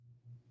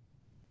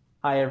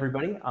Hi,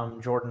 everybody. I'm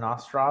Jordan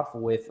Ostroff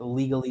with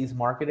Legalese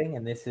Marketing,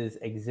 and this is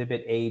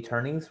Exhibit A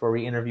Attorneys, where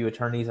we interview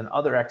attorneys and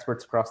other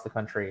experts across the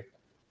country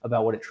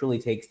about what it truly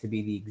takes to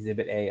be the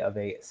Exhibit A of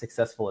a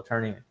successful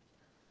attorney.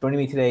 Joining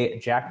me today,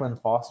 Jacqueline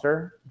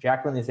Foster.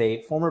 Jacqueline is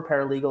a former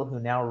paralegal who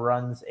now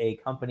runs a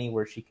company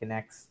where she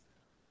connects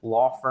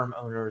law firm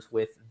owners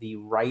with the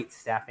right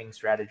staffing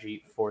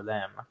strategy for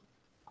them.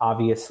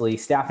 Obviously,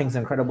 staffing is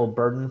an incredible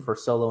burden for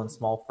solo and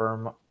small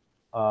firm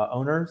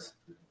owners.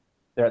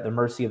 They're at the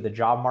mercy of the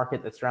job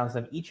market that surrounds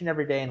them each and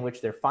every day, in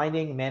which they're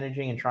finding,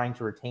 managing, and trying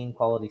to retain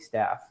quality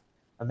staff.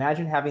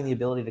 Imagine having the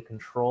ability to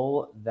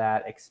control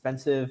that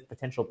expensive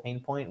potential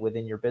pain point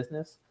within your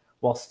business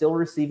while still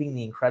receiving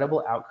the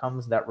incredible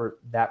outcomes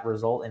that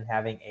result in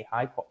having a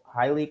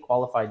highly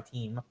qualified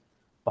team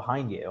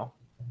behind you.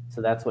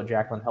 So that's what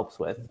Jacqueline helps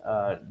with.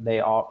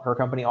 Her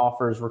company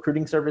offers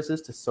recruiting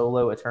services to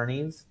solo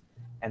attorneys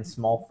and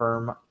small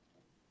firm.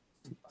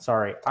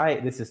 Sorry,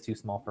 this is too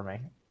small for me.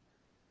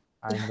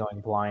 I'm going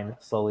blind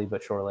slowly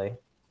but surely.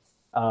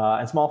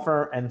 And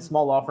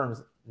small law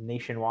firms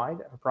nationwide.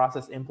 The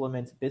process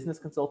implements business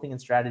consulting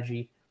and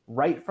strategy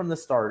right from the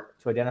start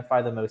to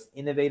identify the most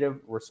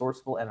innovative,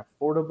 resourceful, and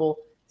affordable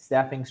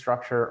staffing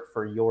structure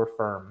for your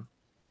firm.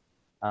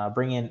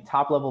 Bring in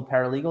top-level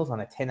paralegals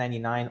on a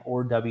 1099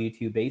 or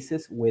W-2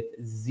 basis with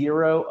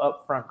zero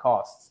upfront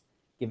costs,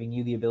 giving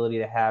you the ability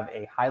to have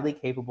a highly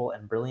capable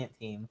and brilliant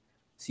team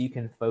so you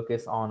can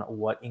focus on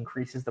what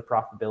increases the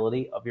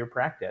profitability of your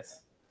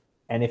practice.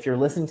 And if you're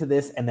listening to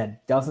this and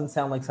that doesn't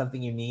sound like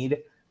something you need,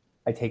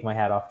 I take my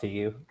hat off to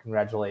you.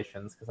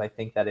 Congratulations, because I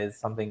think that is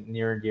something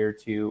near and dear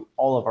to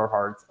all of our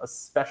hearts,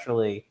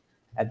 especially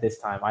at this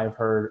time. I've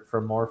heard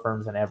from more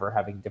firms than ever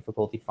having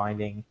difficulty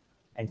finding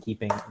and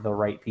keeping the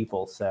right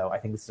people. So I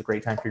think this is a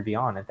great time for you to be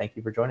on, and thank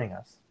you for joining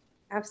us.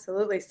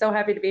 Absolutely. So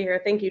happy to be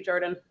here. Thank you,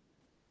 Jordan.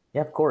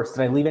 Yeah, of course.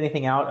 Did I leave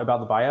anything out about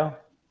the bio?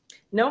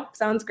 Nope.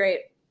 Sounds great.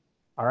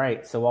 All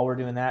right. So while we're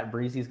doing that,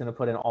 Breezy is going to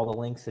put in all the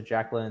links to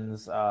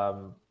Jacqueline's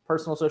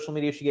personal social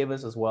media she gave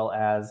us, as well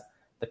as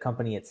the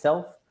company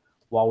itself.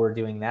 While we're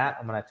doing that,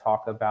 I'm going to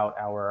talk about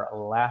our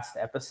last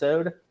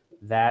episode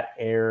that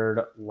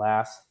aired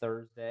last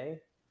Thursday,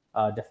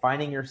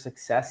 Defining Your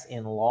Success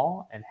in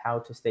Law and How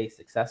to Stay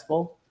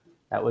Successful.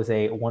 That was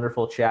a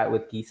wonderful chat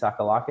with Guy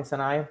Sakalakis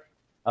and I,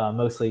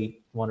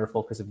 mostly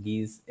wonderful because of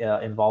Guy's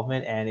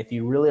involvement. And if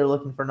you really are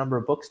looking for a number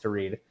of books to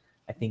read,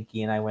 I think Guy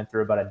and I went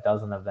through about a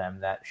dozen of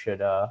them that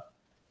should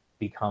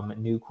become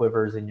new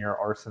quivers in your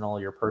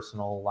arsenal, your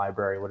personal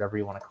library, whatever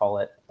you want to call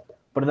it.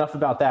 But enough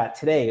about that.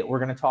 Today, we're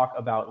going to talk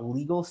about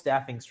legal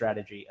staffing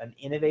strategy, an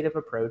innovative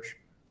approach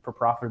for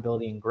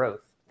profitability and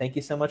growth. Thank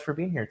you so much for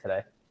being here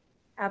today.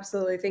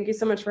 Absolutely. Thank you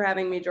so much for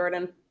having me,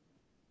 Jordan.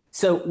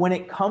 So when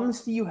it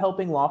comes to you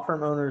helping law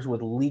firm owners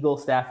with legal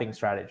staffing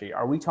strategy,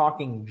 are we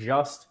talking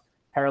just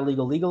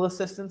paralegal legal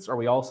assistants? Are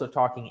we also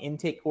talking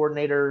intake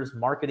coordinators,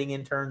 marketing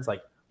interns?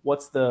 Like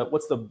what's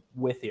the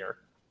width here?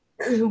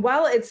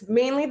 Well, it's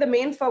mainly the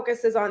main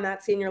focus is on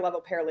that senior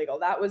level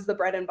paralegal. That was the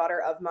bread and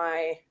butter of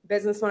my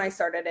business when I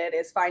started it,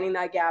 is finding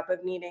that gap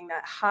of needing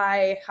that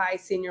high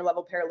senior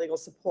level paralegal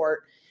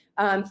support.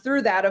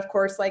 Through that, of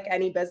course, like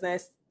any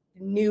business,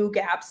 new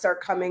gaps start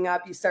coming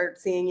up. You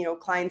start seeing,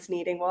 clients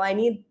needing, well, I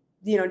need,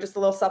 just a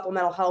little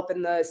supplemental help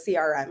in the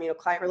CRM,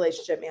 client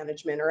relationship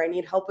management, or I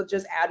need help with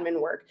just admin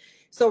work.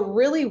 So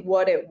really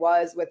what it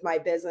was with my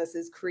business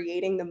is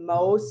creating the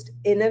most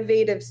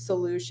innovative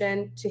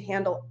solution to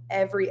handle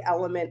every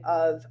element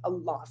of a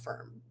law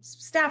firm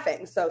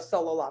staffing. So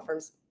solo law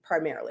firms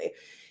primarily.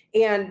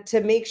 And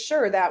to make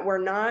sure that we're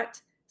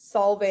not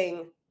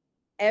solving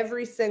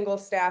every single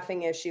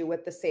staffing issue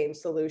with the same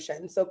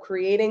solution. So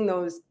creating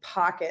those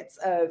pockets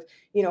of,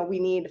 we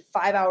need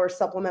 5 hours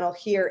supplemental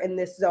here in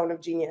this zone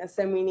of genius,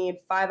 and we need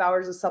 5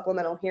 hours of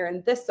supplemental here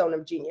in this zone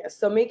of genius.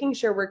 So making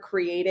sure we're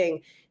creating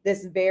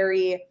this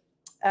very,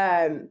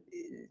 like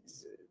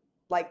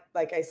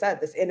I said,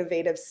 this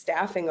innovative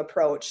staffing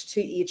approach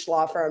to each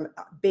law firm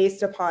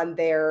based upon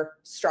their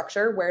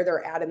structure, where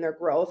they're at in their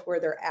growth,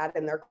 where they're at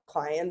in their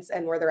clients,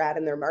 and where they're at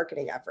in their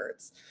marketing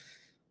efforts.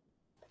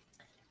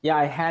 Yeah,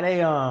 I had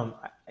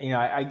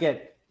I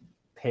get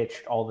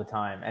pitched all the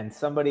time, and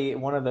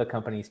one of the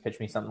companies pitched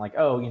me something like,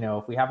 oh,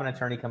 if we have an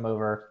attorney come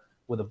over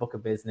with a book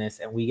of business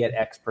and we get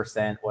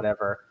X%,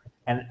 whatever.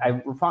 And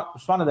I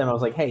responded to them. I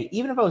was like, hey,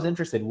 even if I was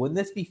interested, wouldn't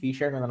this be fee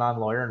sharing with a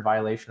non-lawyer in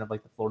violation of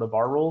like the Florida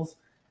bar rules?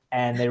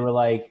 And they were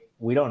like,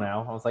 we don't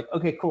know. I was like,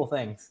 okay, cool,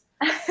 thanks.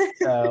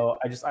 So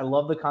I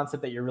love the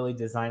concept that you're really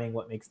designing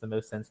what makes the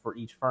most sense for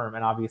each firm,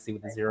 and obviously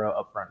with the zero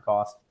upfront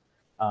cost.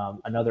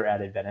 Another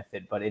added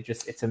benefit, but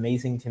it's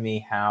amazing to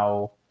me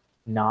how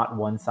not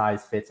one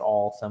size fits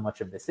all so much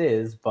of this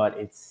is, but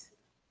it's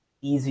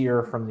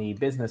easier from the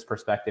business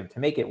perspective to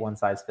make it one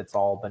size fits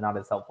all, but not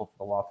as helpful for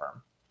the law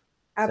firm.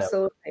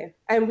 Absolutely. So.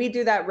 And we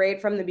do that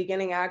right from the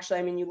beginning, actually.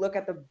 I mean, you look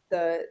at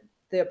the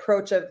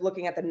approach of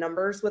looking at the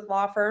numbers with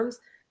law firms.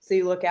 So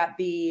you look at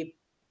the,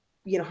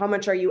 how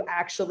much are you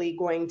actually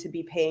going to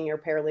be paying your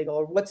paralegal,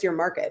 or what's your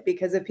market?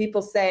 Because if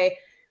people say,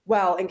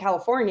 well, in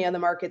California, the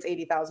market's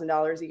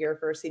 $80,000 a year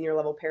for a senior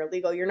level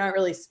paralegal. You're not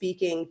really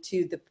speaking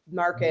to the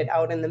market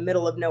out in the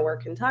middle of nowhere,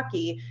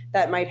 Kentucky,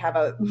 that might have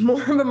a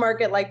more of a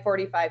market like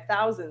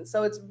 45,000.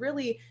 So it's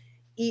really,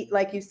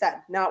 like you said,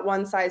 not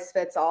one size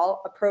fits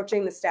all,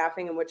 approaching the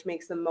staffing in which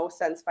makes the most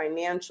sense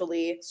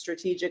financially,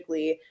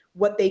 strategically,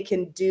 what they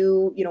can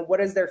do,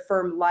 what is their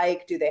firm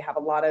like? Do they have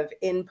a lot of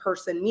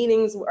in-person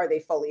meetings? Are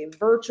they fully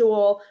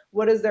virtual?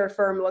 What does their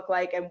firm look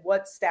like? And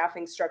what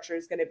staffing structure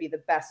is going to be the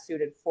best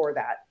suited for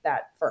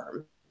that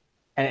firm?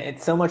 And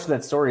it's so much of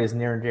that story is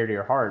near and dear to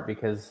your heart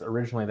because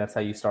originally that's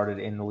how you started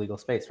in the legal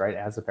space, right?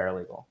 As a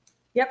paralegal.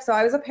 Yep. So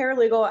I was a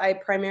paralegal. I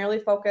primarily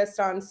focused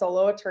on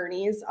solo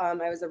attorneys. I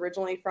was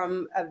originally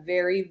from a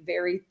very,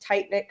 very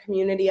tight-knit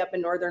community up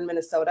in northern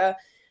Minnesota.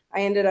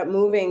 I ended up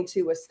moving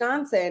to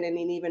Wisconsin and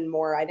even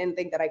more. I didn't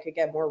think that I could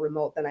get more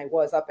remote than I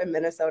was up in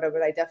Minnesota,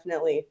 but I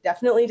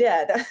definitely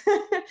did.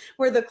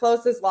 We're the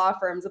closest law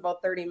firms,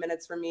 about 30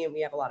 minutes from me, and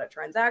we have a lot of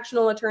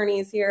transactional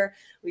attorneys here.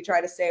 We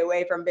try to stay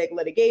away from big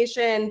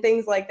litigation,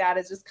 things like that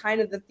is just kind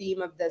of the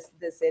theme of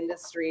this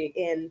industry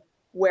in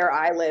where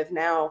I live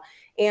now.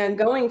 And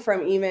going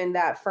from even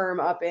that firm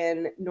up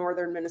in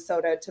northern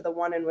Minnesota to the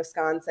one in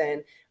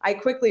Wisconsin, I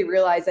quickly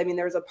realized,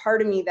 there was a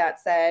part of me that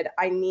said,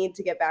 I need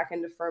to get back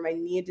into firm. I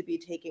need to be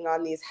taking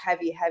on these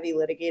heavy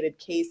litigated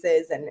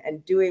cases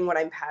and doing what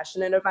I'm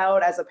passionate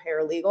about as a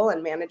paralegal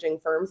and managing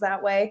firms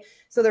that way.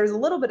 So there's a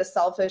little bit of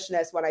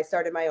selfishness when I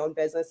started my own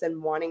business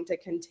and wanting to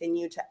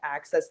continue to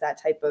access that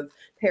type of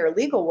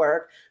paralegal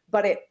work.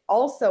 But it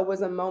also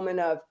was a moment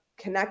of,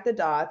 connect the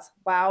dots.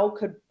 Wow,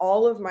 could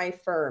all of my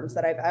firms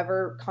that I've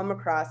ever come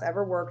across,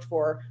 ever worked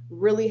for,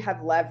 really have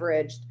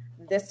leveraged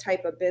this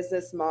type of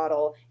business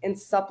model in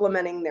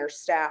supplementing their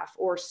staff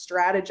or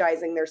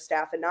strategizing their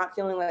staff and not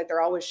feeling like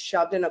they're always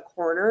shoved in a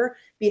corner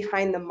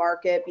behind the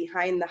market,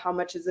 behind the how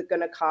much is it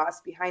going to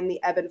cost, behind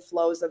the ebb and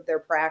flows of their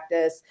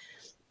practice.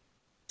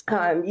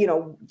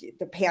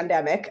 The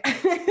pandemic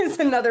is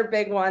another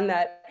big one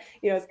that,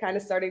 is kind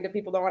of starting to,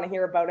 people don't want to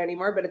hear about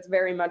anymore, but it's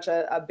very much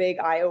a big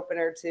eye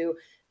opener to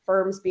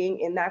firms being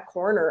in that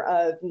corner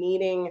of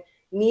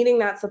needing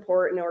that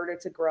support in order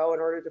to grow, in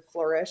order to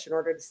flourish, in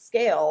order to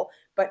scale,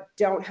 but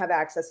don't have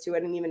access to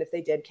it. And even if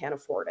they did, can't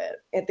afford it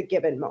at the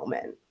given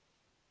moment.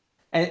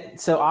 And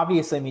so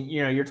obviously,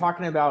 you're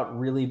talking about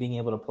really being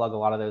able to plug a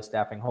lot of those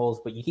staffing holes,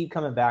 but you keep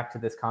coming back to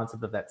this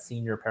concept of that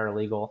senior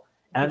paralegal.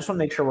 And I just want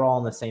to make sure we're all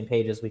on the same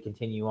page as we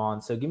continue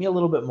on. So give me a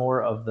little bit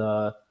more of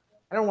the,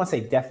 I don't want to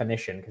say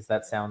definition because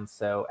that sounds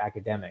so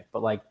academic,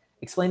 but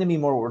explain to me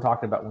more what we're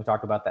talking about when we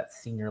talk about that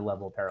senior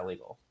level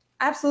paralegal.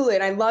 Absolutely.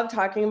 And I love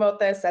talking about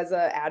this as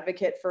an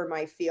advocate for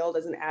my field,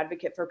 as an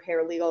advocate for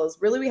paralegals.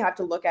 Really, we have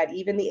to look at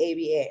even the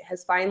ABA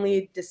has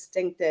finally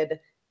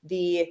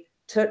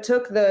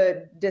took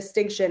the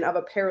distinction of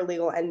a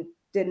paralegal and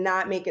did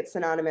not make it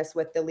synonymous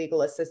with the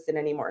legal assistant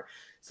anymore.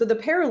 So the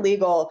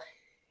paralegal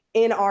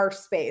in our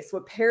space,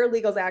 what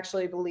paralegals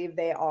actually believe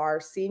they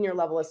are, senior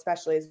level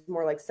especially, is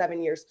more like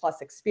 7 years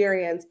plus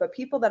experience, but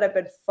people that have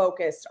been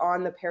focused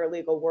on the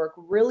paralegal work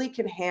really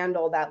can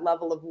handle that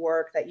level of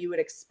work that you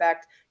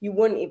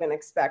wouldn't even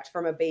expect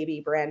from a baby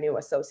brand new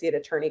associate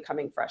attorney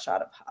coming fresh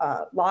out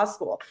of law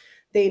school.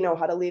 They know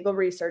how to legal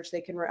research.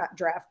 They can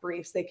draft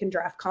briefs. They can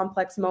draft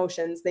complex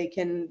motions. They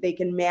can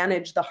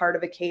manage the heart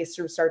of a case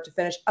from start to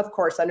finish, of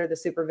course, under the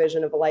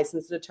supervision of a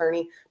licensed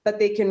attorney, but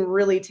they can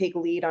really take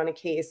lead on a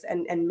case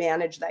and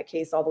manage that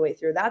case all the way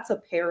through. That's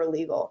a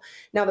paralegal.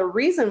 Now, the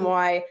reason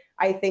why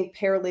I think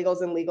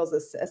paralegals and legal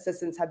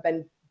assistants have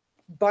been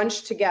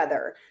bunched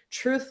together,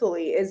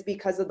 truthfully, is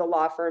because of the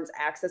law firm's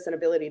access and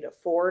ability to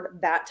afford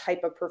that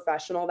type of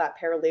professional, that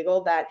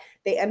paralegal, that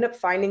they end up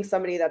finding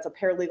somebody that's a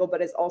paralegal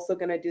but is also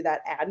going to do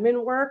that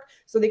admin work,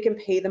 so they can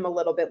pay them a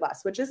little bit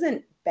less, which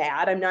isn't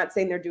bad. I'm not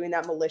saying they're doing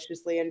that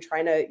maliciously and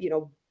trying to,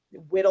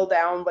 whittle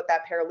down what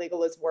that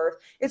paralegal is worth.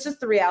 It's just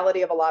the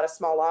reality of a lot of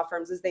small law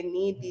firms is they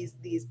need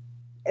these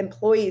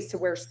employees to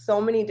wear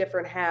so many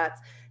different hats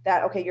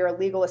that, okay, you're a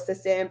legal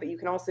assistant, but you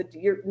can also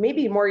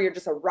you're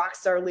just a rock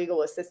star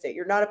legal assistant.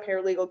 You're not a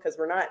paralegal because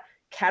we're not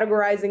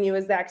categorizing you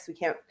as that because we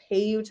can't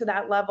pay you to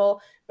that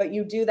level, but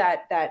you do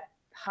that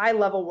high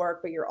level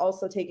work, but you're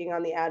also taking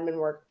on the admin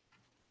work.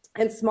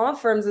 And small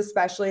firms,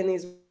 especially in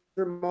these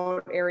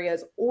remote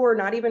areas, or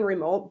not even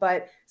remote,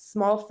 but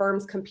small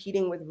firms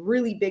competing with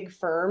really big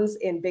firms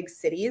in big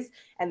cities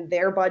and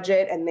their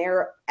budget and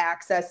their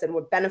access and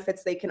what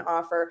benefits they can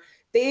offer,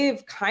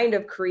 they've kind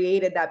of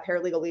created that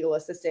paralegal legal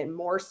assistant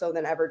more so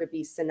than ever to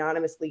be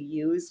synonymously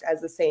used as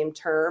the same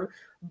term.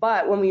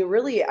 But when we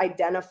really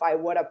identify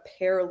what a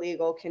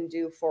paralegal can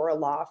do for a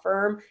law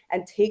firm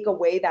and take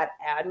away that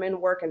admin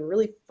work and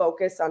really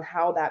focus on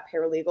how that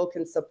paralegal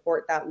can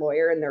support that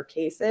lawyer in their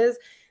cases,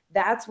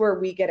 that's where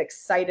we get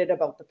excited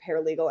about the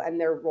paralegal and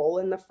their role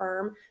in the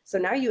firm. So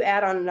now you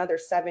add on another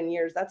 7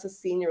 years, that's a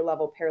senior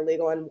level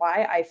paralegal. And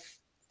why I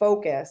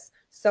focus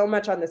so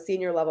much on the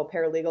senior level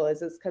paralegal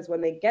is because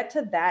when they get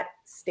to that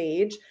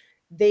stage,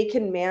 they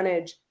can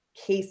manage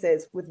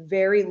cases with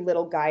very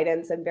little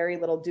guidance and very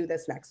little do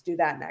this next, do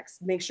that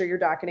next. Make sure you're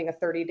docketing a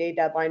 30-day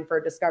deadline for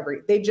a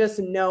discovery. They just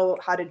know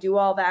how to do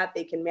all that.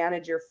 They can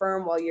manage your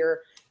firm while you're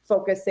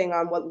focusing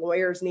on what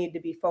lawyers need to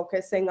be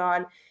focusing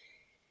on.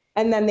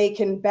 And then they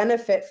can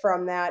benefit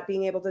from that,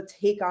 being able to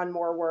take on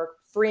more work,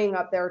 freeing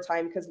up their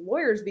time, because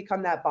lawyers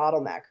become that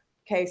bottleneck.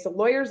 Okay, so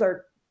lawyers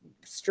are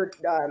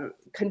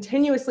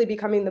continuously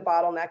becoming the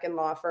bottleneck in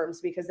law firms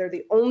because they're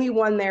the only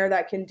one there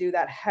that can do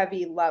that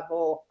heavy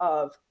level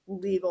of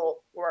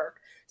legal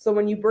work. So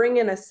when you bring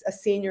in a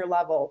senior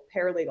level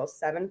paralegal,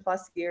 7+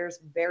 years,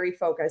 very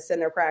focused in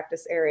their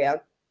practice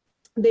area,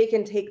 they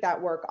can take that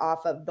work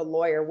off of the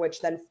lawyer, which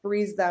then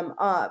frees them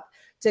up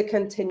to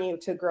continue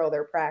to grow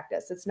their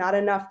practice. It's not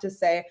enough to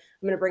say, I'm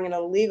going to bring in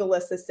a legal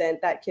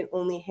assistant that can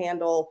only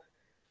handle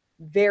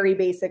very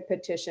basic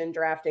petition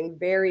drafting,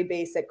 very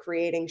basic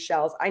creating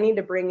shells. I need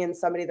to bring in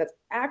somebody that's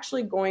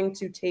actually going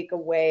to take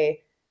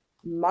away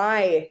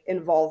my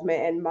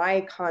involvement and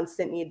my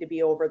constant need to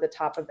be over the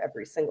top of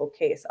every single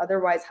case.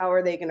 Otherwise, how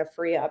are they going to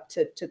free up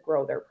to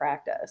grow their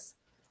practice?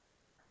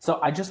 So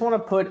I just want to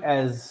put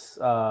as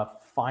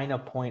fine a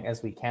point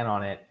as we can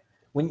on it.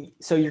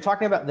 So you're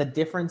talking about the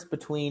difference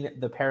between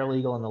the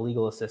paralegal and the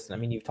legal assistant. I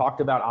mean, you've talked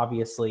about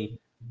obviously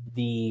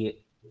the,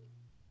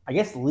 I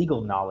guess,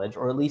 legal knowledge,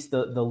 or at least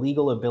the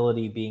legal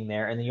ability being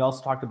there. And then you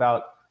also talked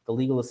about the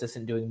legal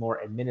assistant doing more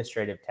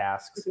administrative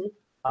tasks.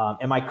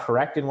 Mm-hmm. Am I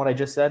correct in what I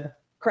just said?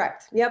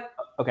 Correct. Yep.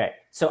 Okay.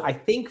 So I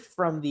think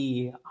from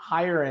the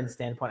higher end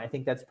standpoint, I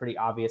think that's pretty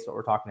obvious what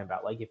we're talking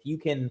about. Like if you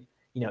can,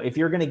 if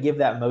you're going to give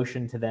that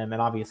motion to them,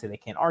 and obviously they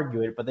can't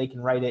argue it, but they can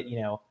write it,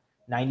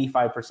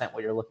 95%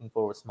 what you're looking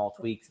for with small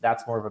tweaks,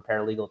 that's more of a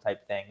paralegal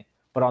type thing.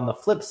 But on the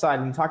flip side,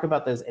 when you talk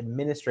about those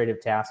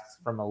administrative tasks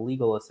from a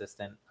legal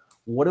assistant,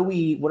 what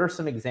are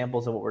some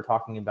examples of what we're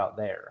talking about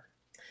there?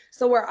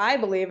 So where I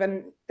believe,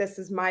 and this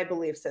is my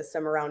belief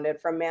system around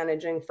it from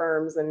managing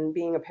firms and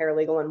being a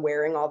paralegal and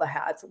wearing all the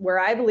hats, where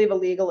I believe a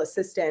legal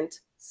assistant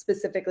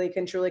specifically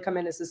can truly come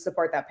in is to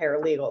support that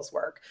paralegal's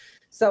work.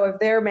 So if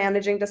they're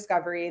managing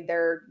discovery,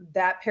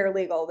 that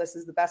paralegal, this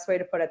is the best way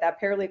to put it, that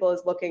paralegal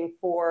is looking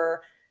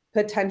for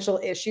potential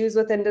issues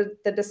within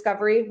the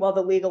discovery, while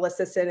the legal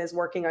assistant is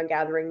working on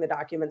gathering the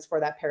documents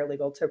for that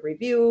paralegal to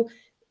review.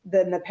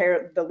 Then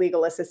the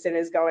legal assistant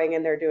is going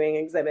and they're doing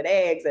Exhibit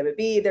A, Exhibit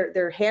B.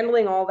 They're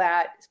handling all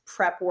that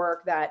prep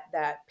work,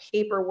 that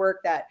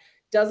paperwork that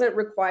doesn't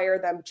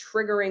require them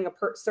triggering a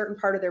certain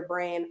part of their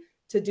brain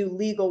to do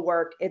legal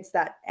work. It's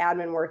that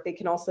admin work. They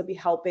can also be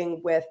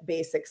helping with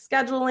basic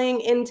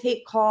scheduling,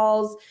 intake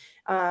calls,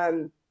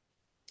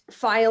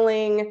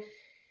 filing,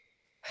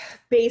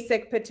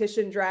 basic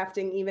petition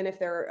drafting. Even if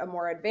they're a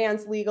more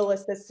advanced legal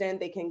assistant,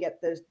 they can get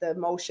the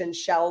motion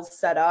shells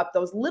set up.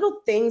 Those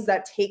little things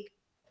that take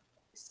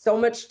so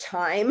much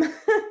time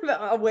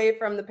away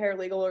from the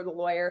paralegal or the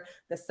lawyer,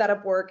 the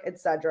setup work,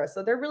 etc.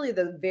 So they're really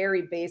the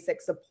very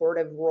basic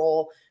supportive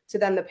role to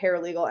then the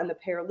paralegal, and the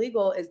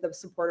paralegal is the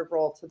supportive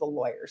role to the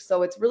lawyer.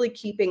 So it's really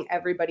keeping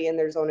everybody in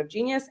their zone of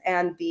genius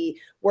and the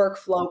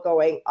workflow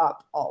going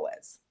up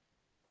always.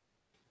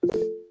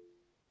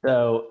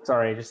 So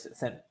sorry, I just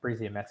sent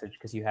Breezy a message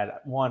because you had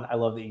one. I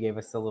love that you gave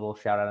us a little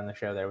shout out on the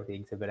show there with the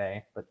Exhibit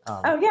A. But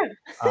oh yeah,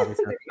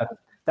 obviously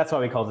that's why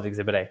we called it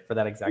Exhibit A, for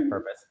that exact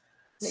purpose.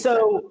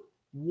 So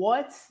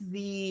what's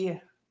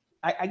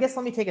I guess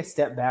let me take a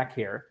step back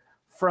here.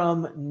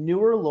 From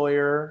newer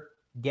lawyer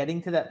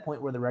getting to that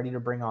point where they're ready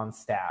to bring on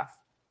staff,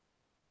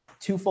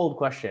 twofold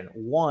question.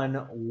 One,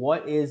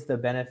 what is the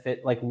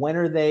benefit? Like, when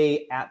are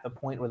they at the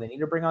point where they need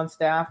to bring on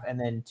staff? And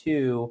then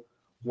two,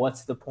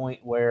 what's the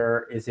point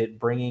where is it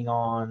bringing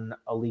on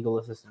a legal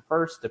assistant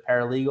first, a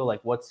paralegal?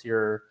 Like, what's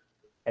your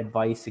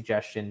advice,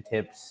 suggestion,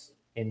 tips,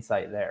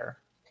 insight there?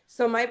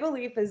 So my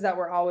belief is that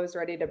we're always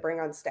ready to bring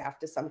on staff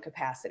to some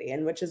capacity,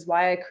 and which is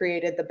why I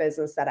created the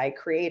business that I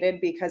created,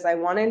 because I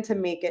wanted to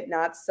make it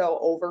not so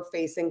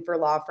over-facing for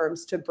law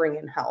firms to bring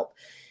in help.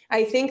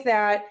 I think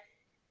that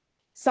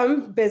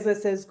some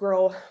businesses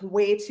grow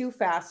way too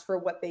fast for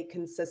what they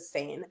can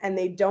sustain, and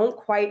they don't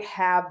quite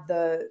have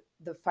the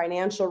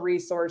financial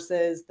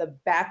resources, the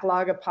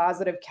backlog of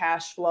positive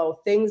cash flow,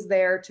 things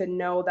there to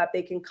know that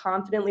they can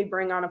confidently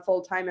bring on a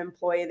full-time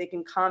employee, they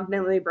can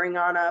confidently bring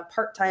on a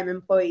part-time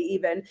employee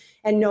even,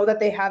 and know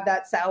that they have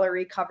that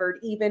salary covered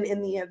even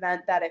in the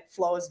event that it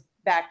flows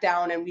back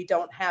down and we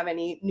don't have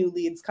any new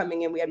leads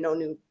coming in, we have no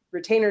new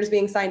retainers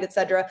being signed,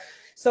 etc.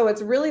 So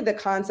it's really the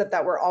concept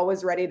that we're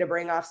always ready to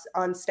bring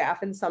on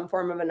staff in some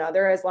form of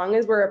another, as long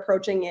as we're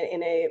approaching it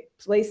in a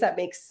place that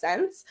makes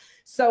sense.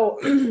 So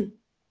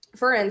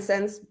for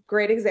instance,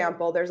 great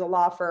example, there's a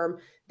law firm,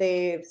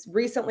 they've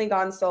recently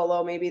gone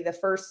solo. Maybe the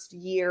first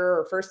year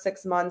or first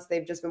 6 months,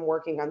 they've just been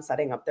working on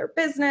setting up their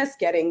business,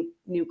 getting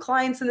new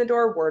clients in the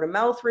door, word of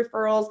mouth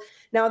referrals.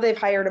 Now they've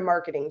hired a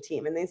marketing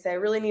team and they say, I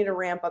really need to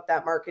ramp up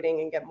that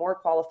marketing and get more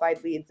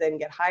qualified leads in,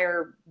 get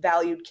higher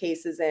valued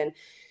cases in,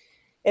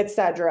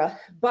 etc.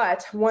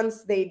 But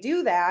once they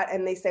do that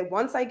and they say,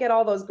 once I get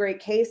all those great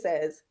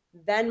cases,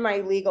 then my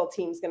legal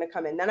team's going to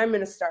come in. Then I'm going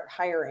to start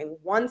hiring.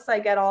 Once I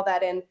get all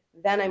that in,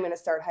 then I'm going to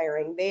start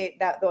hiring.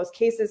 Those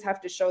cases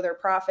have to show their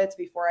profits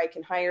before I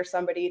can hire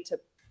somebody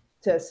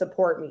to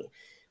support me.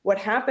 What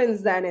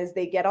happens then is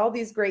they get all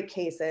these great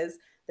cases.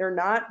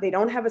 They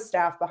don't have a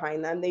staff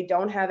behind them. They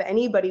don't have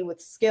anybody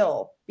with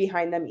skill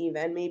behind them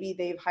even. Maybe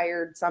they've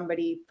hired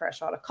somebody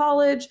fresh out of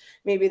college.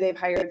 Maybe they've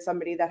hired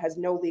somebody that has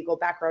no legal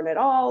background at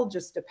all,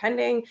 just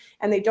depending,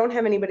 and they don't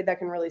have anybody that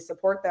can really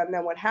support them.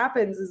 Then what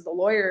happens is the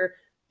lawyer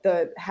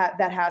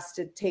that has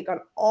to take on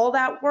all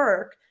that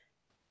work.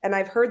 And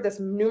I've heard this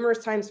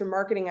numerous times from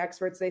marketing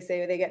experts. They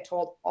say they get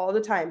told all the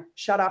time,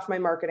 shut off my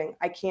marketing.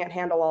 I can't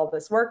handle all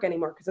this work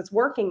anymore because it's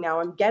working now.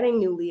 I'm getting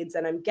new leads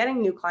and I'm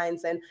getting new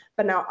clients in,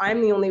 but now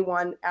I'm the only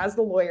one as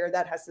the lawyer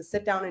that has to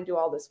sit down and do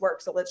all this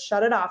work. So let's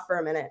shut it off for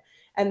a minute.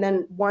 And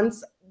then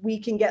once we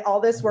can get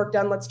all this work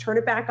done, let's turn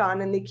it back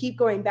on. And they keep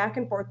going back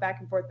and forth, back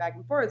and forth, back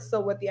and forth.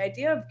 So with the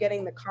idea of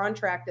getting the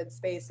contracted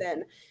space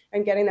in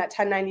and getting that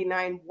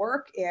 1099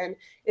 work in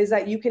is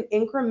that you can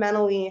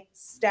incrementally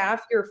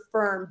staff your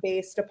firm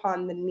based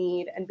upon the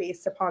need and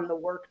based upon the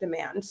work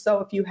demand. So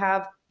if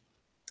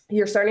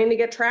you're starting to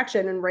get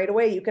traction and right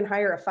away you can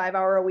hire a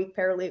 5-hour-a-week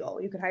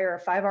paralegal, you can hire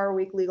a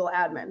 5-hour-a-week legal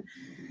admin.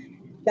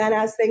 Then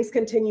as things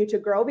continue to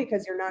grow,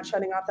 because you're not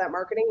shutting off that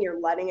marketing, you're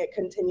letting it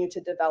continue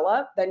to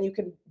develop, then you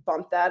can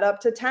bump that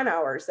up to 10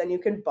 hours, then you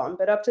can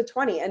bump it up to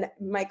 20. And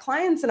my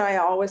clients and I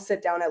always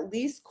sit down at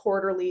least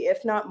quarterly,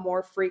 if not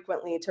more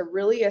frequently, to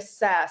really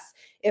assess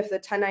if the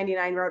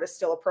 1099 route is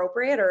still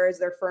appropriate, or is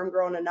their firm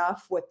grown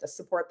enough with the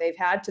support they've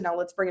had to now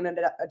let's bring in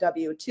a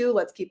W-2,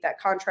 let's keep that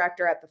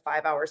contractor at the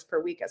 5 hours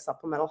per week as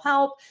supplemental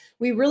help.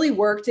 We really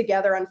work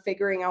together on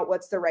figuring out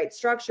what's the right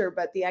structure,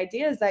 but the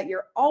idea is that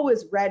you're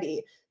always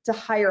ready to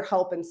hire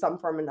help in some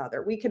form or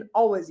another. We can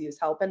always use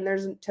help.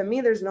 And to me,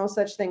 there's no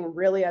such thing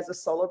really as a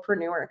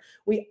solopreneur.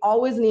 We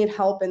always need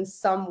help in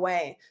some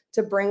way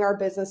to bring our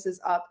businesses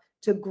up,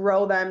 to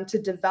grow them,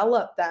 to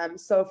develop them.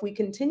 So if we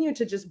continue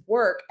to just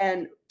work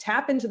and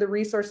tap into the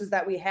resources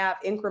that we have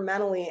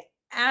incrementally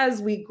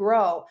as we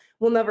grow,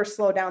 we'll never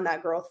slow down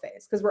that growth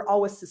phase because we're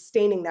always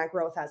sustaining that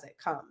growth as it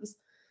comes.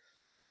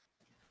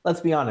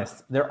 Let's be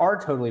honest. There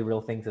are totally real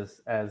things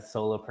as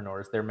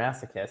solopreneurs. They're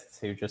masochists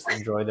who just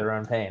enjoy their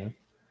own pain.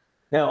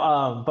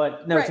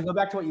 But right. To go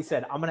back to what you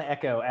said, I'm going to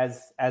echo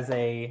as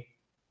a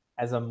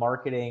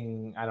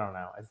marketing, I don't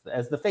know,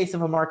 as the face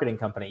of a marketing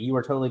company, you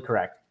are totally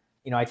correct.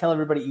 I tell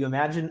everybody, you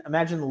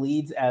imagine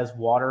leads as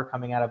water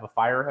coming out of a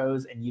fire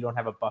hose and you don't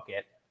have a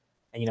bucket.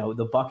 And,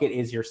 the bucket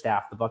is your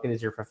staff. The bucket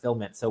is your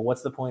fulfillment. So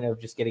what's the point of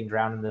just getting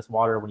drowned in this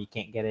water when you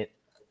can't get it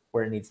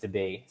where it needs to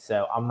be?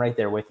 So I'm right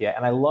there with you.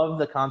 And I love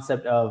the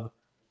concept of,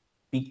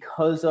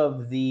 because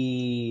of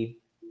the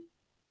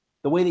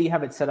way that you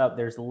have it set up,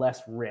 there's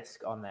less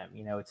risk on them.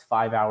 It's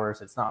 5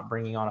 hours. It's not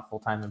bringing on a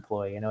full-time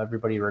employee.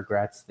 Everybody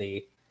regrets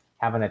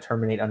having to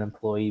terminate an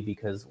employee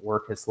because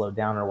work has slowed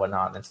down or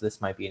whatnot. And so this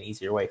might be an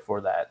easier way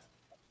for that.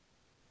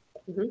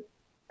 Mm-hmm.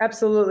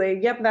 Absolutely.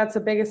 Yep. That's the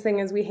biggest thing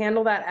is we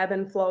handle that ebb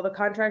and flow. The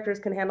contractors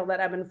can handle that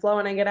ebb and flow.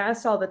 And I get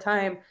asked all the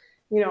time,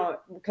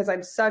 because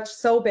I'm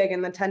so big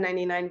in the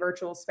 1099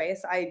 virtual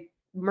space, I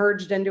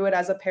merged into it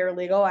as a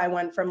paralegal. I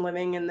went from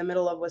living in the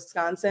middle of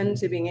Wisconsin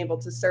to being able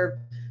to serve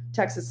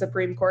Texas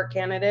Supreme Court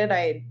candidate.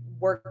 I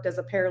worked as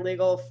a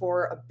paralegal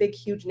for a big,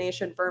 huge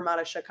nation firm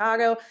out of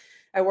Chicago.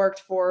 I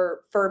worked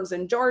for firms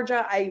in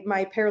Georgia.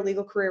 My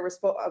paralegal career was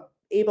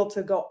able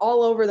to go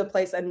all over the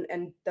place,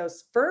 and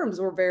those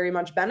firms were very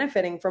much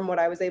benefiting from what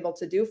I was able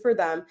to do for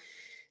them.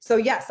 So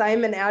yes, I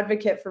am an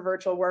advocate for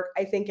virtual work.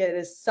 I think it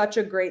is such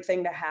a great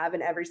thing to have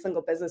in every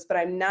single business, but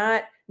I'm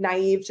not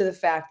naive to the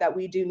fact that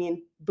we do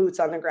need boots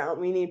on the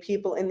ground. We need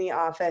people in the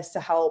office to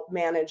help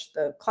manage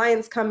the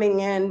clients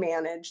coming in,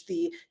 manage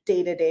the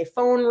day-to-day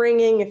phone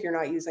ringing. If you're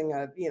not using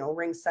a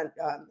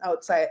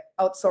outside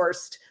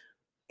outsourced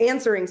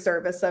answering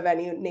service of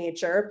any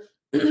nature,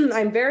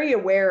 I'm very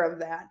aware of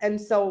that.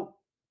 And so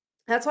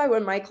that's why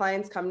when my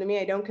clients come to me,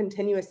 I don't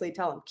continuously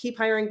tell them, keep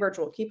hiring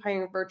virtual, keep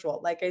hiring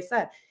virtual. Like I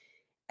said,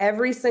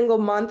 every single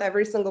month,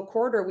 every single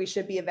quarter, we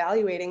should be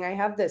evaluating. I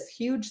have this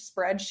huge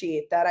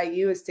spreadsheet that I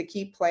use to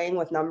keep playing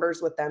with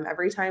numbers with them.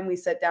 Every time we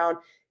sit down,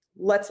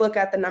 let's look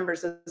at the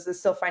numbers. Does this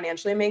still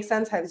financially make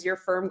sense? Has your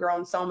firm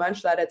grown so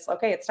much that it's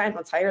okay, it's time,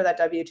 let's hire that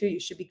W-2.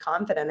 You should be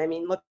confident. I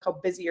mean, look how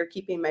busy you're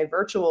keeping my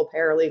virtual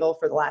paralegal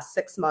for the last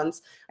 6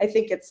 months. I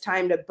think it's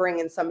time to bring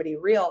in somebody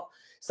real.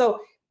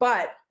 So,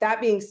 but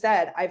that being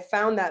said, I've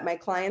found that my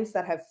clients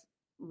that have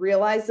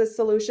realize this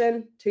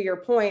solution, to your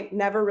point,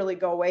 never really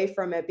go away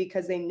from it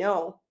because they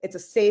know it's a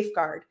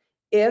safeguard.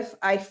 If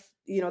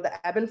the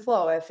ebb and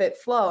flow, if it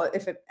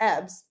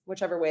ebbs,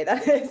 whichever way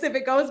that is, if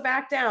it goes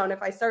back down,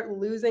 if I start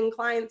losing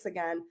clients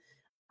again,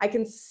 I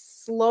can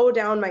slow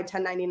down my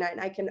 1099.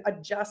 I can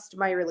adjust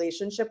my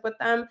relationship with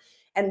them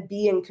and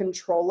be in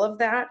control of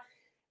that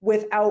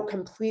without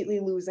completely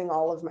losing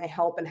all of my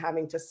help and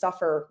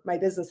my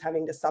business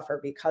having to suffer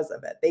because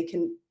of it. They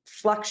can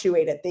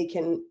fluctuate it. They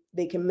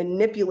can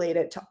manipulate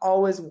it to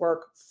always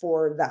work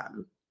for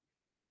them.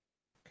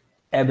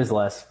 Ebb is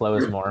less, flow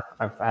is more.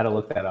 I've had to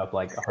look that up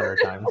like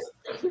 100 times.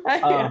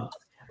 Yeah.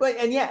 But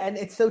and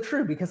it's so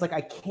true because like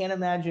I can't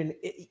imagine.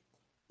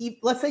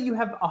 Let's say you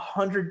have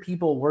 100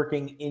 people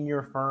working in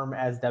your firm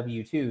as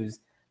W-2s.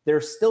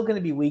 There's still going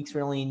to be weeks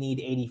where you only need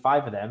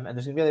 85 of them, and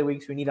there's going to be other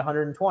weeks where you need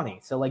 120.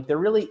 So like there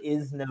really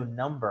is no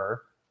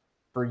number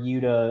for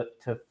you to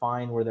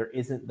find where there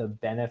isn't the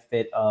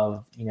benefit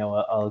of, you know,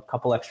 a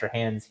couple extra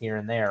hands here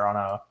and there on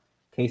a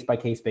case by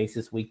case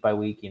basis, week by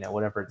week, you know,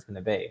 whatever it's going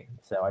to be.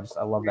 So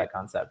I love that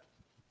concept.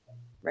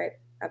 Right.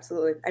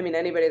 Absolutely. I mean,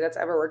 anybody that's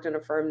ever worked in a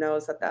firm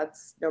knows that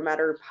that's, no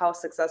matter how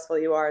successful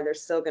you are,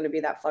 there's still going to be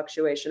that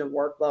fluctuation of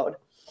workload.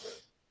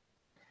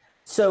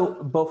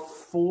 So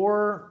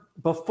before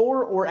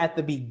or at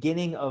the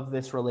beginning of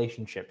this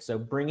relationship, so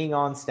bringing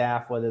on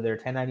staff, whether they're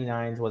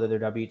 1099s, whether they're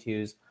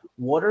W-2s,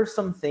 what are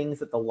some things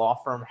that the law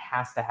firm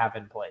has to have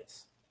in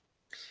place?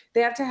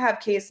 They have to have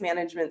case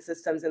management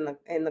systems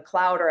in the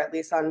cloud, or at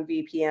least on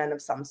VPN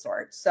of some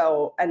sort.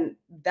 So, and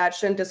that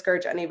shouldn't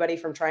discourage anybody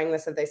from trying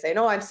this if they say,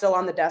 no, I'm still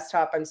on the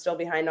desktop, I'm still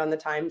behind on the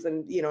times,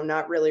 and, you know,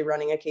 not really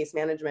running a case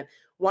management.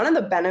 One of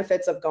the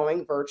benefits of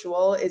going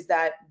virtual is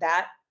that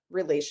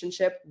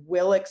relationship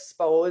will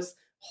expose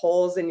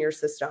holes in your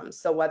systems.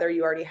 So whether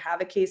you already have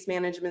a case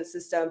management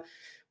system,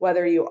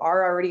 whether you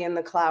are already in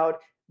the cloud,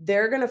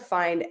 they're going to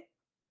find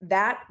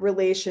that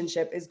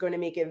relationship is going to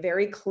make it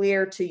very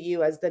clear to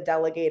you as the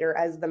delegator,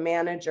 as the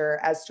manager,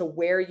 as to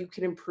where you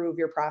can improve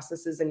your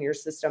processes in your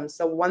system.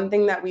 So one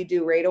thing that we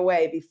do right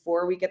away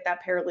before we get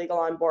that paralegal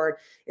on board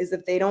is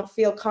if they don't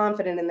feel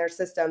confident in their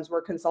systems,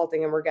 we're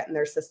consulting and we're getting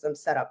their systems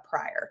set up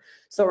prior.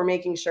 So we're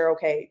making sure,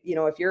 okay, you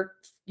know, if you're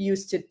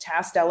used to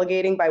task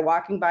delegating by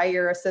walking by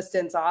your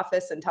assistant's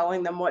office and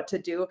telling them what to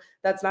do,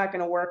 that's not going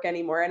to work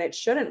anymore. And it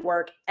shouldn't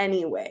work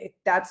anyway.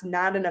 That's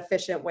not an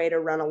efficient way to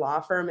run a law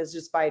firm, is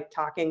just by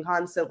talking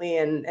constantly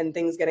and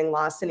things getting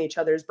lost in each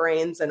other's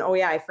brains. And, oh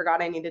yeah, I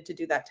forgot I needed to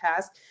do that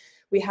task.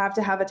 We have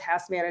to have a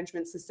task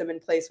management system in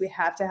place. We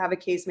have to have a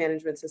case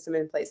management system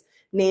in place.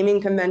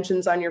 Naming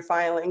conventions on your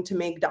filing to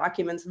make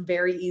documents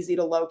very easy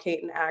to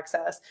locate and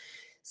access.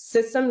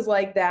 Systems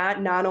like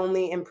that not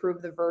only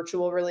improve the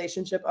virtual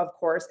relationship, of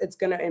course, it's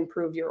going to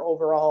improve your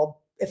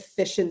overall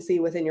efficiency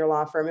within your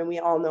law firm. And we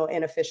all know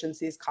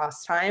inefficiencies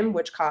cost time,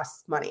 which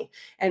costs money.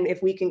 And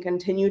if we can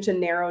continue to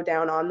narrow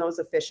down on those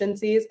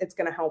efficiencies, it's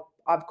going to help,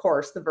 of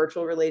course, the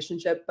virtual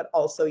relationship, but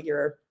also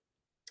your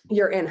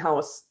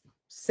in-house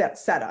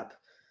setup.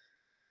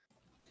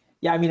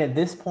 Yeah, I mean, at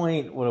this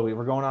point,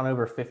 we're going on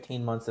over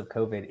 15 months of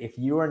COVID. If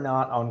you are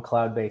not on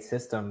cloud-based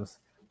systems,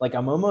 like,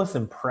 I'm almost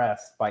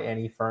impressed by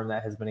any firm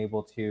that has been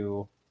able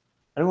to,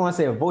 I don't want to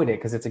say avoid it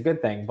because it's a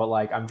good thing, but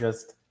like, I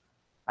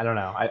don't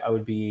know. I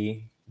would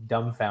be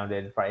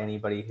dumbfounded by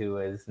anybody who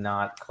is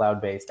not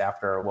cloud-based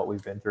after what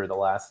we've been through the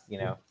last, you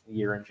know,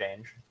 year and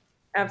change.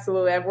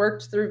 Absolutely. I've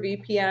worked through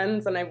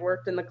VPNs and I've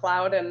worked in the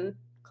cloud, and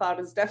cloud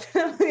is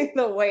definitely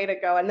the way to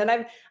go. And then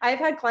I've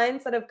had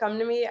clients that have come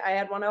to me. I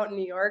had one out in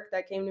New York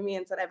that came to me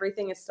and said,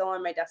 everything is still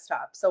on my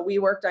desktop. So we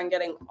worked on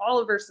getting all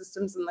of her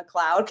systems in the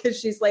cloud, because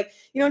she's like,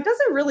 you know, it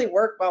doesn't really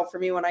work well for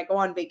me when I go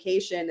on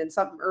vacation and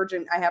something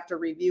urgent I have to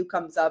review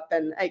comes up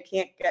and I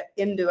can't get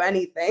into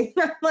anything.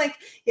 I'm like,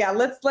 yeah,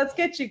 let's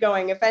get you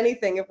going. If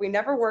anything, if we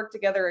never work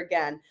together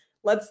again,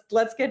 let's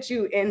get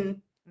you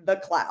in the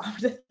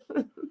cloud.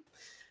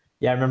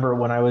 Yeah, I remember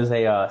when I was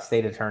a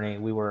state attorney,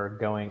 we were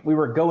going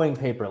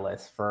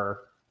paperless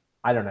for,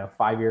 I don't know,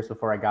 5 years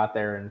before I got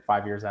there and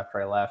 5 years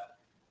after I left,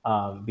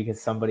 because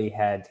somebody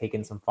had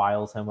taken some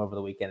files home over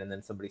the weekend and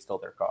then somebody stole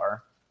their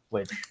car,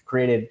 which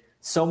created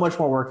so much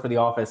more work for the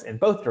office in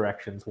both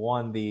directions.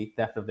 One, the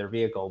theft of their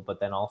vehicle, but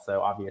then also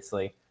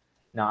obviously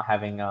not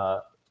having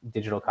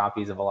digital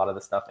copies of a lot of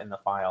the stuff in the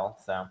file.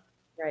 So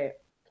right,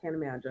 can't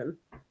imagine.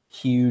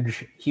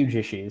 Huge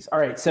issues. All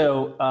right,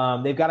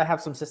 so they've got to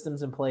have some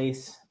systems in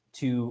place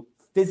to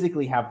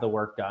physically have the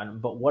work done.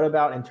 But what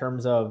about in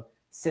terms of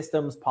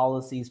systems,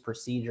 policies,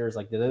 procedures?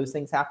 Like, do those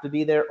things have to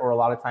be there? Or a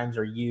lot of times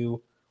are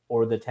you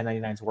or the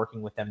 1099s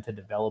working with them to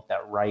develop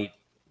that right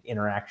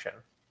interaction?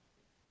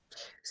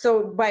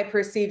 So by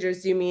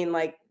procedures, do you mean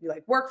like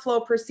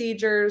workflow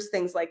procedures,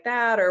 things like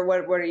that? Or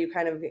what are you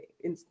kind of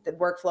in the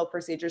workflow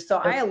procedures? So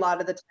I, a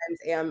lot of the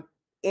times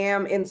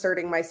am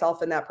inserting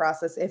myself in that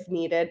process if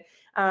needed.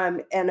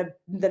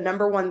 The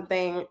number one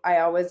thing I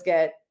always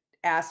get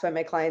asked by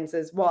my clients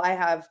is, well, I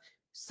have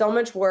so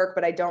much work,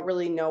 but I don't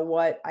really know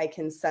what I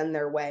can send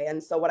their way.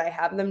 And so what I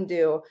have them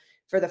do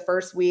for the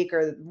first week,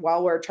 or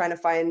while we're trying to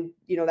find,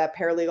 you know, that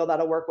paralegal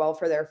that'll work well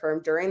for their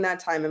firm, during that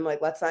time, I'm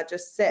like, let's not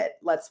just sit,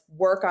 let's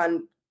work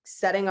on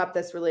setting up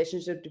this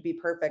relationship to be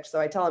perfect. So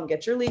I tell them,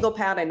 get your legal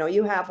pad. I know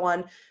you have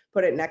one,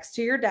 put it next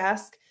to your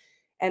desk.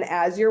 And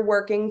as you're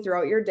working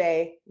throughout your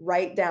day,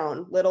 write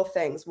down little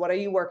things. What are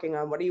you working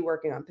on? What are you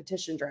working on?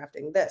 Petition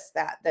drafting, this,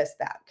 that.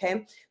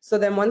 Okay. So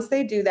then once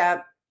they do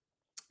that,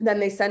 Then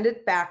they send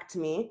it back to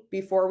me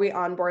before we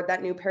onboard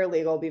that new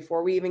paralegal,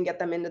 before we even get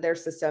them into their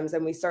systems.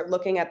 And we start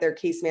looking at their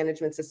case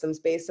management systems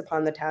based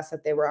upon the tasks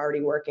that they were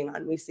already working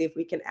on. We see if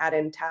we can add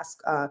in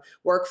task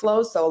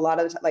workflows. So a lot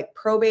of like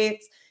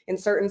probates in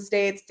certain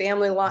states,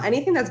 family law,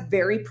 anything that's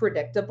very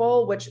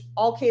predictable, which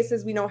all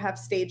cases we know have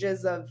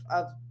stages of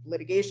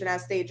litigation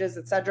as stages,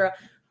 et cetera.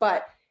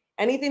 But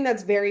anything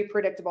that's very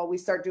predictable, we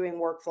start doing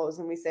workflows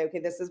and we say, okay,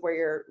 this is where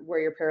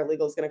your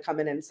paralegal is going to come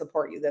in and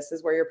support you. This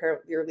is where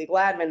your legal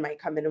admin might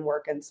come in and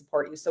work and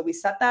support you. So we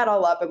set that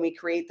all up and we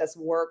create this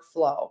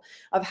workflow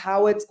of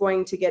how it's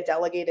going to get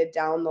delegated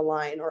down the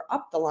line or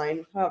up the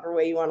line, however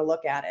way you want to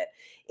look at it.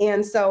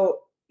 And so,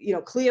 you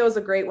know, Clio is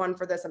a great one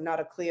for this. I'm not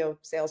a Clio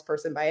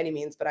salesperson by any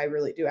means, but I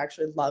really do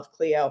actually love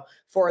Clio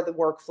for the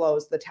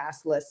workflows, the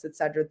task lists, et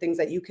cetera, things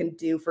that you can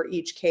do for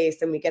each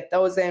case. And we get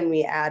those in,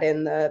 we add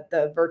in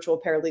the virtual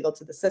paralegal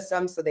to the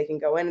system so they can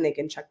go in and they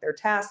can check their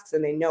tasks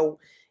and they know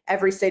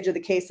every stage of the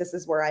case, this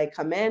is where I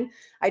come in.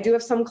 I do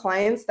have some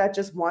clients that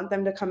just want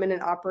them to come in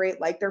and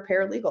operate like they're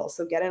paralegal.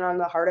 So get in on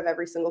the heart of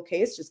every single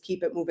case, just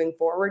keep it moving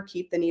forward,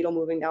 keep the needle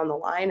moving down the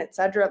line, et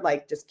cetera.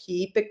 Like just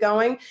keep it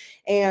going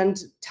and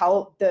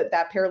tell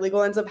that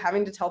paralegal ends up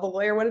having to tell the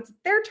lawyer when it's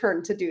their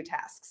turn to do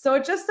tasks. So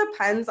it just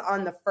depends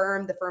on the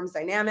firm's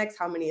dynamics,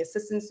 how many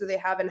assistants do they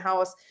have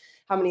in-house,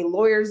 how many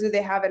lawyers do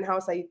they have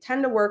in-house. I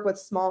tend to work with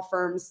small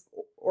firms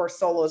or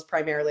solos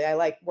primarily. I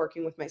like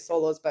working with my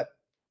solos, but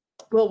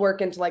we'll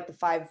work into like the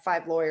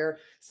five lawyer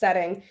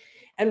setting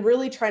and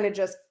really trying to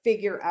just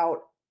figure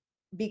out,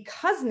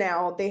 because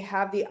now they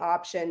have the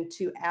option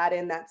to add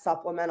in that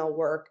supplemental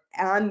work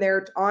on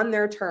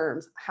their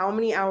terms, how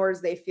many hours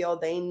they feel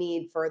they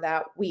need for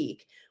that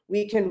week.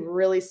 We can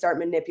really start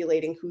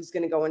manipulating who's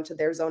going to go into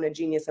their zone of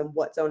genius and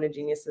what zone of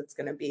genius it's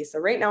going to be. So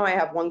right now I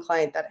have one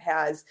client that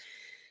has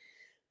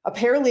a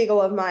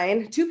paralegal of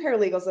mine, two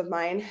paralegals of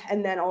mine,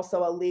 and then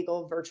also a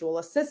legal virtual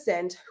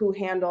assistant who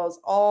handles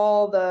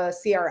all the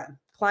CRM.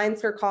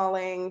 Clients are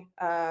calling,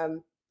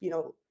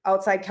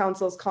 outside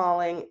counsel's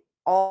calling,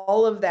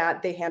 all of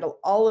that. They handle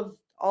all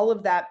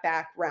of that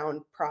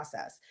background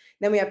process.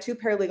 Then we have two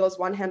paralegals.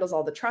 One handles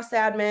all the trust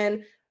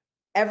admin,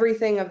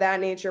 everything of that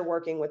nature,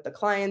 working with the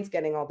clients,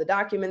 getting all the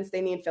documents they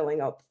need,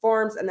 filling out the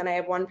forms. And then I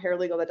have one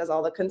paralegal that does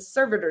all the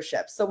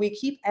conservatorship. So we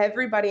keep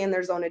everybody in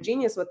their zone of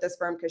genius with this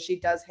firm because she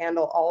does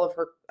handle all of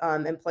her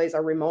employees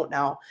are remote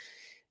now.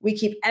 We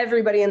keep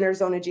everybody in their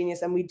zone of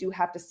genius, and we do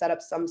have to set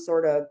up some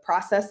sort of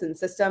process and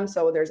system.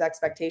 So there's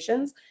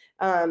expectations.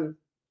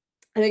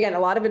 And again, a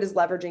lot of it is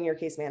leveraging your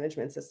case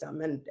management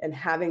system and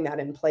having that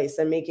in place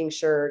and making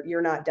sure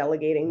you're not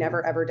delegating.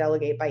 Never, ever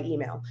delegate by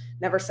email.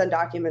 Never send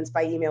documents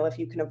by email if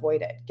you can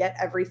avoid it. Get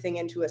everything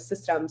into a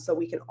system so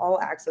we can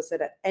all access it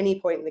at any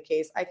point in the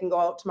case. I can go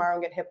out tomorrow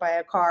and get hit by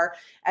a car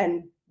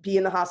and be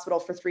in the hospital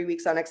for 3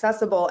 weeks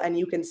unaccessible, and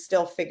you can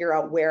still figure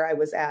out where I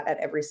was at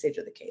every stage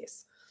of the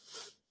case.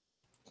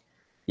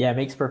 Yeah, it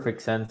makes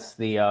perfect sense.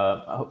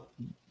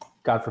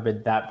 God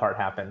forbid that part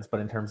happens,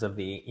 but in terms of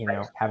the,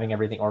 having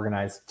everything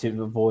organized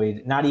to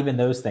avoid not even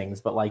those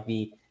things, but like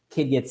the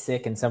kid gets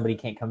sick and somebody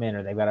can't come in,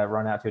 or they've got to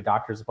run out to a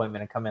doctor's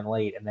appointment and come in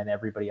late, and then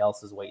everybody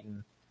else is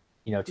waiting,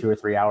 2 or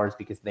 3 hours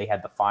because they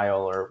had the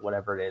file or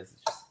whatever it is.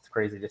 It's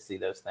crazy to see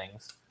those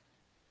things.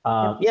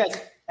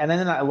 Yes. And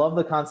then I love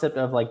the concept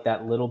of like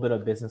that little bit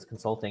of business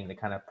consulting to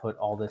kind of put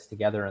all this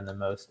together in the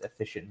most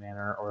efficient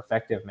manner or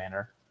effective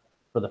manner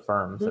for the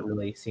firms. It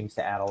really seems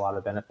to add a lot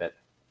of benefit.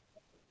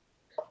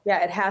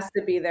 Yeah, it has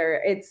to be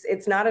there.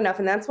 It's not enough.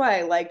 And that's why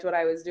I liked what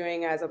I was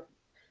doing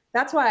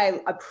that's why I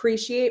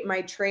appreciate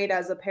my trade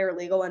as a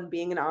paralegal and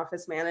being an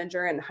office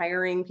manager and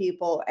hiring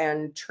people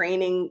and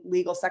training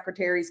legal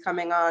secretaries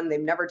coming on. They've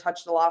never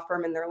touched a law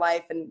firm in their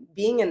life, and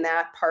being in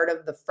that part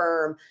of the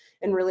firm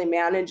and really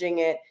managing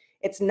it.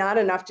 It's not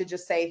enough to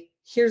just say,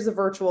 here's a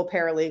virtual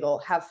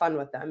paralegal, have fun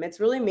with them. It's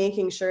really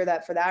making sure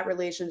that for that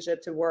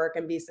relationship to work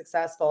and be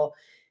successful,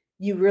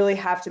 you really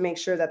have to make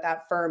sure that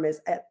that firm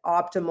is at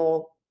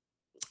optimal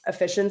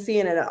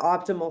efficiency and an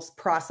optimal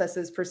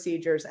processes,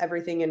 procedures,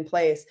 everything in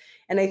place.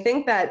 And I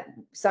think that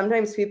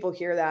sometimes people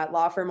hear that,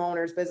 law firm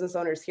owners, business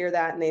owners hear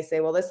that, and they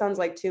say, well, this sounds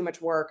like too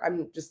much work.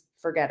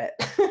 Forget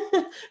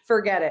it.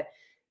 Forget it.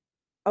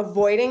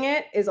 Avoiding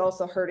it is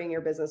also hurting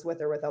your business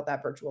with or without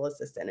that virtual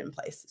assistant in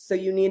place. So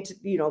you need to,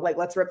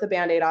 let's rip the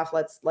Band-Aid off.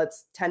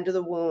 Let's tend to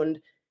the wound.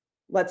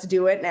 Let's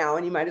do it now.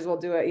 And you might as well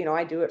do it.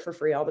 I do it for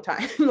free all the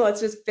time. Let's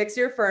just fix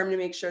your firm to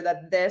make sure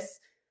that this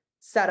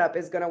setup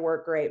is going to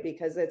work great,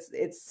 because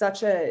it's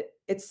such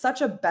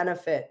a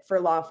benefit for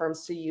law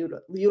firms to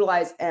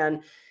utilize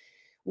and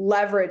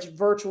leverage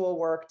virtual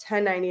work,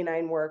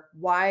 1099 work.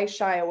 Why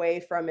shy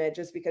away from it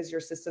just because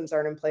your systems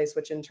aren't in place,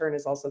 which in turn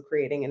is also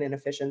creating an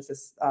inefficient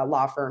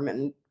law firm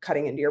and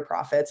cutting into your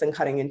profits and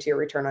cutting into your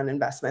return on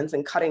investments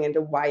and cutting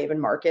into why even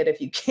market if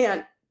you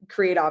can't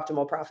create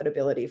optimal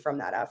profitability from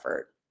that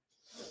effort.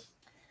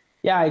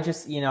 Yeah, I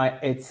just,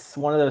 it's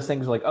one of those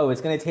things like, oh, it's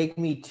going to take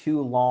me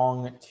too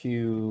long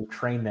to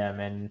train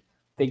them and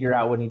figure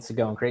out what needs to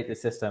go and create the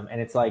system.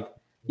 And it's like,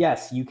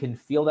 yes, you can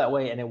feel that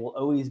way and it will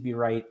always be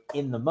right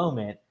in the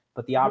moment,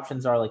 But the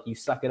options are like you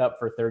suck it up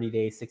for 30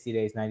 days, 60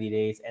 days, 90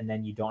 days, and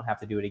then you don't have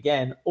to do it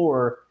again.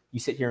 Or you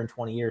sit here in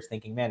 20 years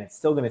thinking, man, it's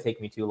still going to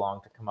take me too long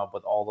to come up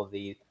with all of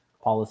the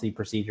policy,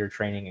 procedure,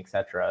 training,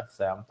 etc.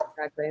 So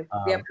exactly.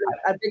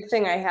 A big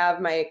thing I have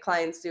my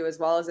clients do as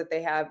well is that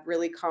they have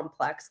really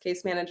complex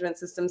case management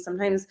systems.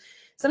 Sometimes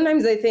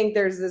I think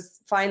there's this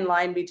fine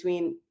line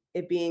between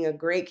it being a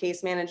great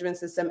case management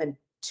system and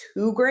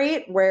too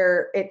great,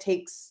 where it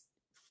takes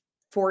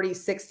 40,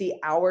 60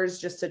 hours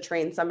just to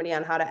train somebody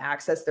on how to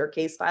access their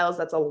case files.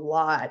 That's a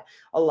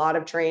lot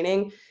of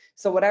training.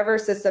 So whatever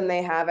system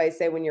they have, I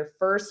say when you're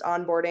first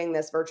onboarding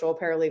this virtual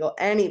paralegal,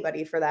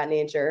 anybody for that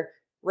nature,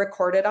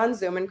 record it on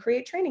Zoom and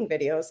create training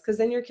videos, because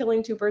then you're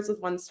killing two birds with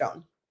one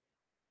stone.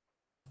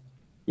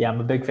 Yeah,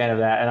 I'm a big fan of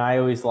that. And I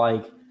always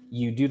like,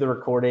 you do the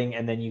recording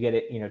and then you get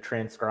it,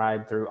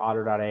 transcribed through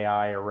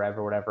Otter.ai or Rev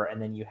or whatever,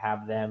 and then you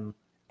have them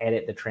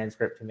edit the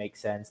transcript to make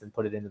sense and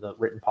put it into the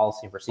written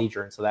policy and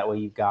procedure. And so that way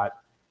you've got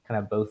kind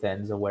of both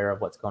ends aware of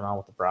what's going on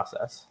with the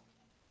process.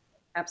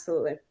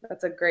 Absolutely.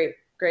 That's a great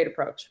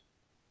approach.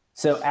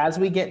 So as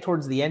we get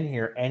towards the end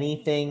here,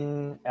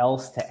 anything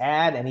else to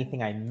add?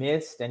 Anything I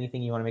missed?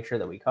 Anything you want to make sure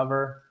that we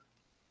cover?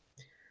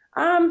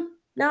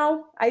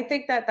 No, I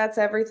think that that's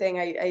everything.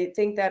 I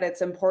think that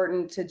it's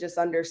important to just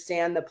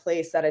understand the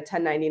place that a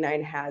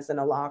 1099 has in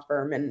a law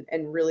firm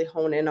and really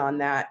hone in on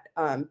that,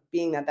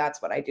 being that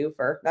that's what I do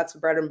that's the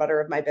bread and butter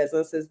of my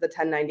business is the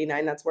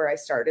 1099. That's where I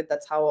started.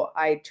 That's how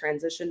I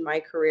transitioned my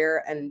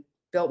career and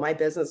built my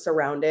business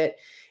around it,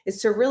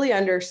 is to really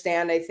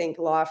understand. I think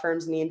law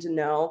firms need to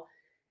know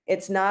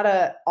it's not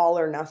a all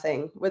or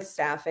nothing with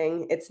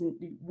staffing.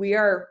 We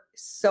are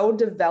so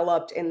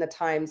developed in the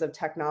times of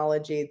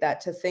technology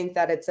that to think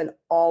that it's an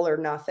all or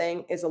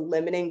nothing is a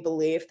limiting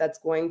belief that's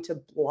going to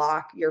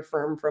block your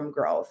firm from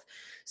growth.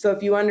 So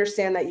if you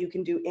understand that you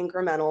can do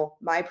incremental,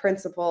 my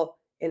principle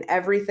in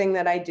everything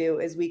that I do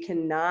is we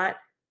cannot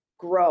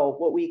grow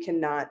what we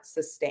cannot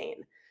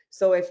sustain.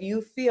 So if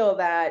you feel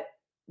that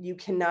you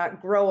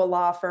cannot grow a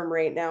law firm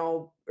right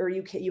now, or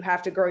you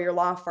have to grow your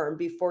law firm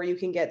before you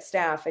can get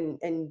staff, and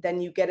then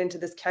you get into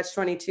this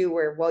catch-22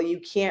 where, well, you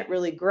can't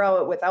really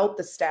grow it without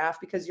the staff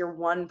because you're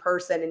one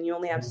person and you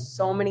only have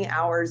so many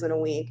hours in a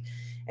week,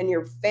 and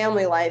your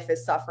family life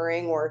is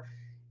suffering or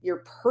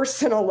your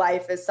personal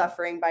life is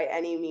suffering by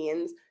any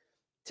means.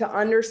 To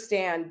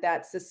understand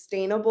that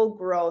sustainable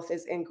growth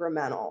is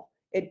incremental.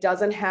 It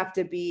doesn't have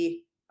to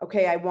be,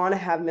 okay, I want to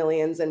have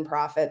millions in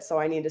profits, so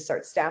I need to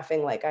start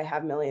staffing like I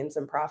have millions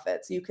in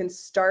profits. You can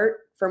start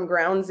from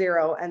ground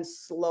zero and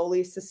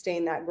slowly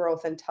sustain that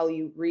growth until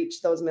you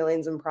reach those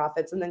millions in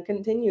profits and then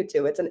continue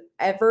to. It's an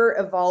ever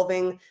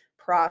evolving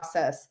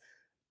process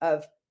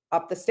of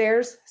up the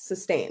stairs,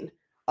 sustain,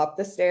 up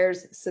the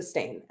stairs,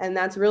 sustain. And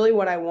that's really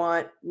what I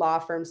want law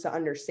firms to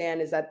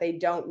understand, is that they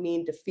don't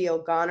need to feel,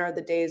 gone are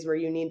the days where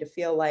you need to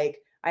feel like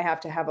I have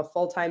to have a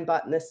full-time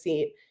butt in the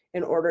seat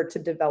in order to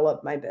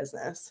develop my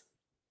business.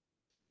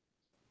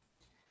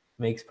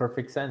 Makes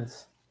perfect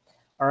sense.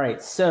 All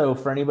right. So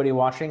for anybody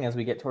watching, as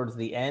we get towards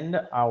the end,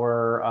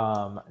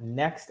 our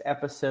next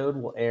episode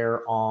will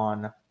air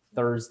on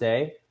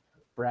Thursday.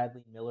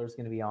 Bradley Miller is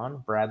going to be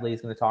on. Bradley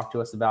is going to talk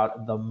to us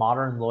about the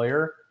modern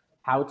lawyer,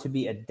 how to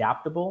be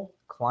adaptable,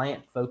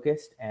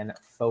 client-focused, and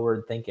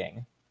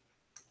forward-thinking.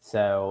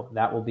 So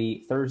that will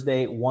be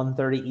Thursday,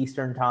 1:30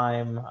 Eastern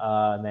time,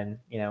 and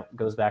then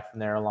goes back from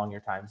there along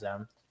your time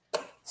zone.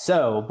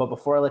 So, but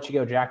before I let you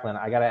go, Jacqueline,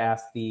 I got to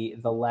ask the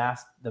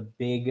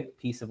big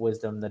piece of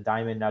wisdom, the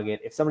diamond nugget.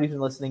 If somebody's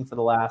been listening for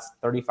the last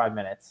 35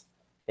 minutes,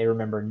 they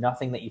remember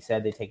nothing that you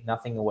said, they take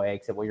nothing away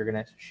except what you're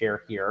going to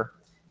share here.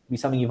 It could be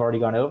something you've already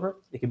gone over.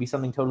 It could be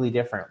something totally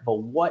different. But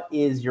what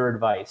is your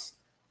advice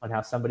on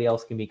how somebody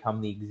else can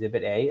become the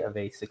exhibit A of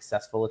a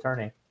successful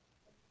attorney?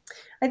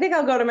 I think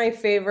I'll go to my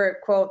favorite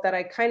quote that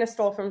I kind of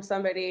stole from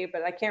somebody,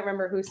 but I can't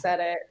remember who said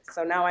it.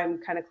 So now I'm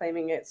kind of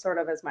claiming it sort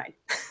of as mine.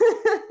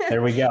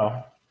 There we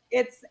go.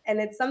 It's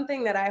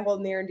something that I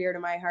hold near and dear to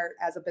my heart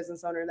as a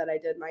business owner that I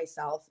did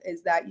myself,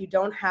 is that you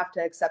don't have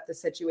to accept the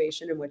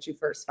situation in which you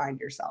first find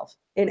yourself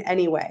in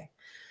any way.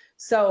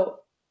 So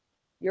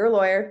you're a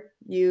lawyer,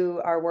 you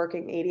are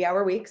working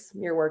 80-hour weeks,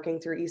 you're working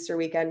through Easter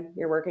weekend,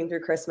 you're working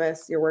through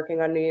Christmas, you're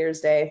working on New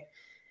Year's Day.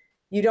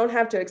 You don't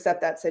have to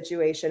accept that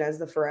situation as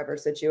the forever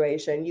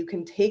situation. You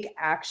can take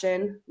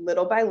action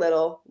little by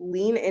little,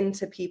 lean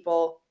into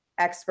people,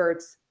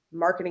 experts,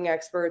 marketing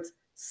experts,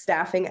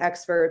 staffing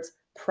experts,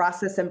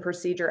 process and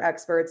procedure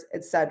experts,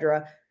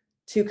 etc.,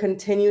 to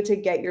continue to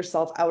get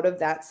yourself out of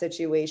that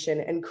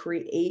situation and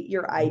create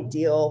your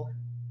ideal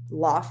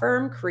law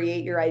firm,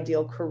 create your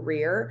ideal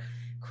career,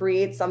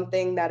 create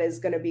something that is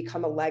going to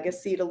become a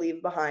legacy to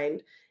leave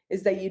behind.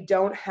 Is that you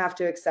don't have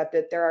to accept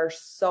it. There are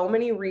so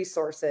many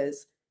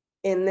resources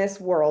in this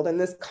world, in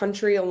this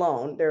country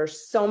alone. There are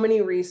so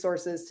many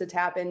resources to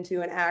tap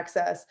into and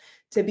access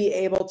to be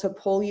able to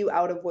pull you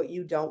out of what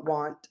you don't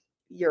want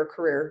your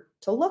career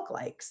to look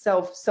like.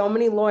 So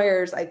many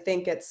lawyers, I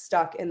think, get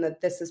stuck in the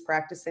this is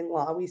practicing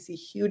law. We see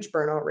huge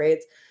burnout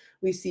rates.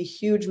 We see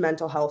huge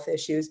mental health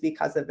issues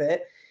because of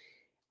it.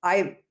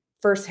 I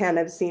firsthand,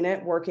 I've seen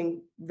it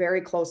working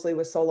very closely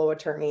with solo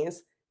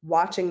attorneys,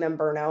 watching them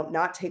burn out,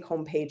 not take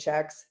home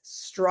paychecks,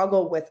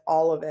 struggle with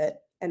all of it,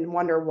 and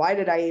wonder, why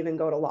did I even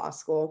go to law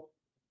school?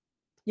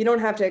 You don't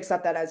have to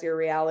accept that as your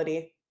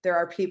reality. There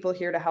are people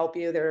here to help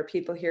you. There are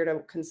people here to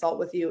consult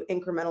with you,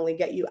 incrementally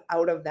get you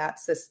out of that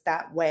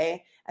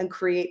way and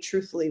create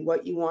truthfully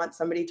what you want.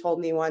 Somebody told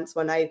me once,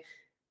 when I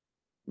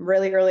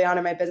really early on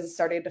in my business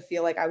started to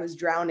feel like I was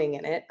drowning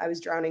in it. I was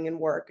drowning in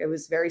work. It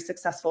was very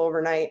successful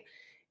overnight.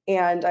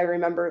 And I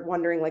remember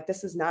wondering, like,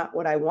 this is not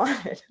what I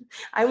wanted.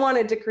 I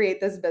wanted to create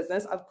this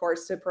business, of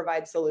course, to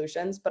provide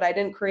solutions, but I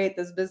didn't create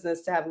this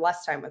business to have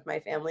less time with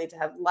my family, to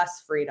have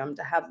less freedom,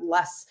 to have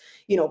less,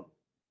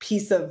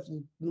 peace of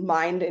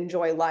mind,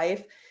 enjoy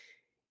life.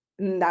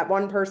 And that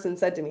one person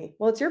said to me,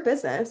 well, it's your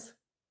business.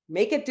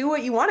 Make it do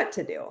what you want it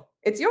to do.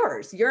 It's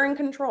yours. You're in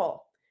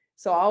control.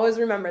 So always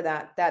remember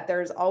that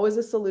there's always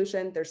a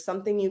solution. There's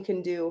something you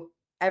can do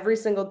every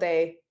single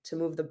day to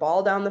move the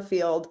ball down the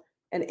field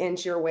and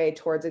inch your way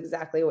towards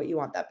exactly what you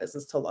want that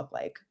business to look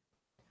like.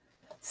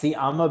 See,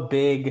 I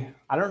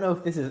don't know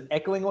if this is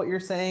echoing what you're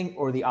saying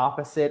or the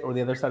opposite or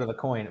the other side of the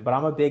coin, but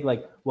I'm a big,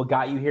 like, what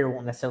got you here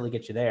won't necessarily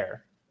get you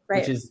there, right?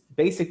 Which is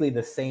basically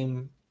the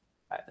same,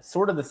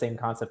 sort of the same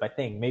concept, I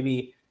think.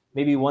 Maybe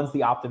one's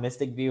the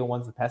optimistic view,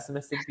 one's the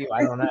pessimistic view.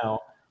 I don't know.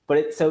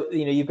 But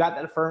you've got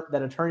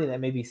that attorney that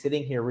may be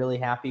sitting here really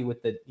happy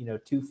with the,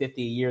 $250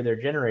 a year they're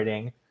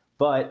generating,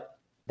 but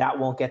that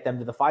won't get them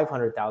to the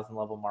 500,000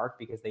 level mark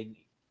because they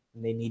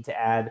need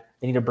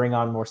to bring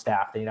on more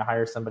staff. They need to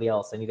hire somebody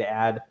else. They need to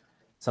add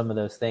some of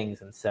those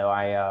things. And so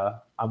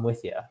I'm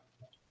with you.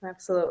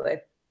 Absolutely.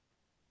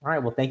 All right.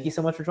 Well, thank you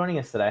so much for joining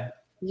us today.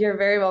 You're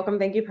very welcome.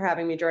 Thank you for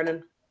having me,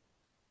 Jordan.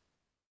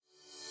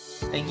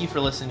 Thank you for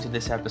listening to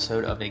this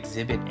episode of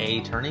Exhibit A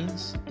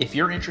Attorneys. If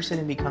you're interested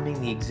in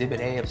becoming the Exhibit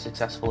A of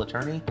Successful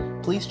Attorney,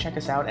 please check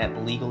us out at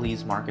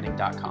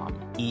legalesemarketing.com,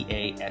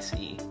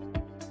 EASE.